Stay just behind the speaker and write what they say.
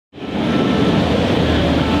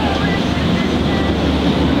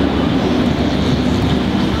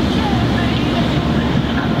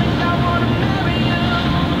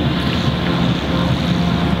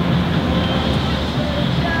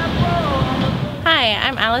Hi,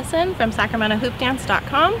 I'm Allison from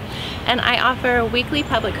SacramentoHoopDance.com, and I offer weekly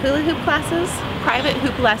public hula hoop classes, private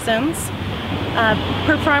hoop lessons,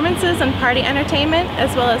 performances and party entertainment,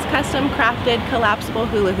 as well as custom crafted collapsible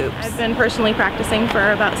hula hoops. I've been personally practicing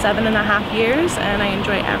for about 7.5 years, and I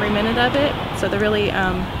enjoy every minute of it, so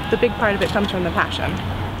the big part of it comes from the passion.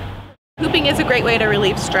 Hooping is a great way to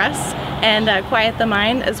relieve stress and quiet the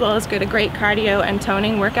mind, as well as get a great cardio and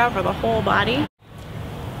toning workout for the whole body.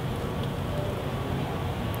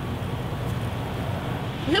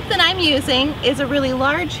 The hoop that I'm using is a really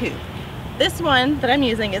large hoop. This one that I'm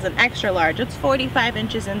using is an extra large. It's 45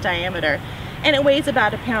 inches in diameter, and it weighs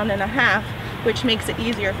about 1.5 pounds, which makes it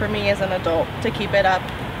easier for me as an adult to keep it up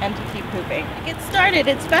and to keep hooping. To get started,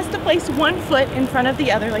 it's best to place one foot in front of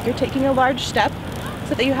the other like you're taking a large step,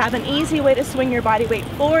 so that you have an easy way to swing your body weight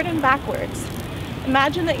forward and backwards.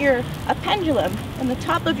 Imagine that you're a pendulum, and the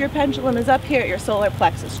top of your pendulum is up here at your solar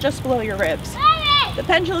plexus, just below your ribs. The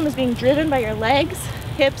pendulum is being driven by your legs,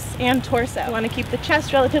 hips, and torso. You want to keep the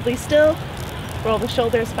chest relatively still, roll the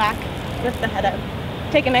shoulders back, lift the head up.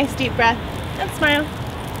 Take a nice deep breath, and smile.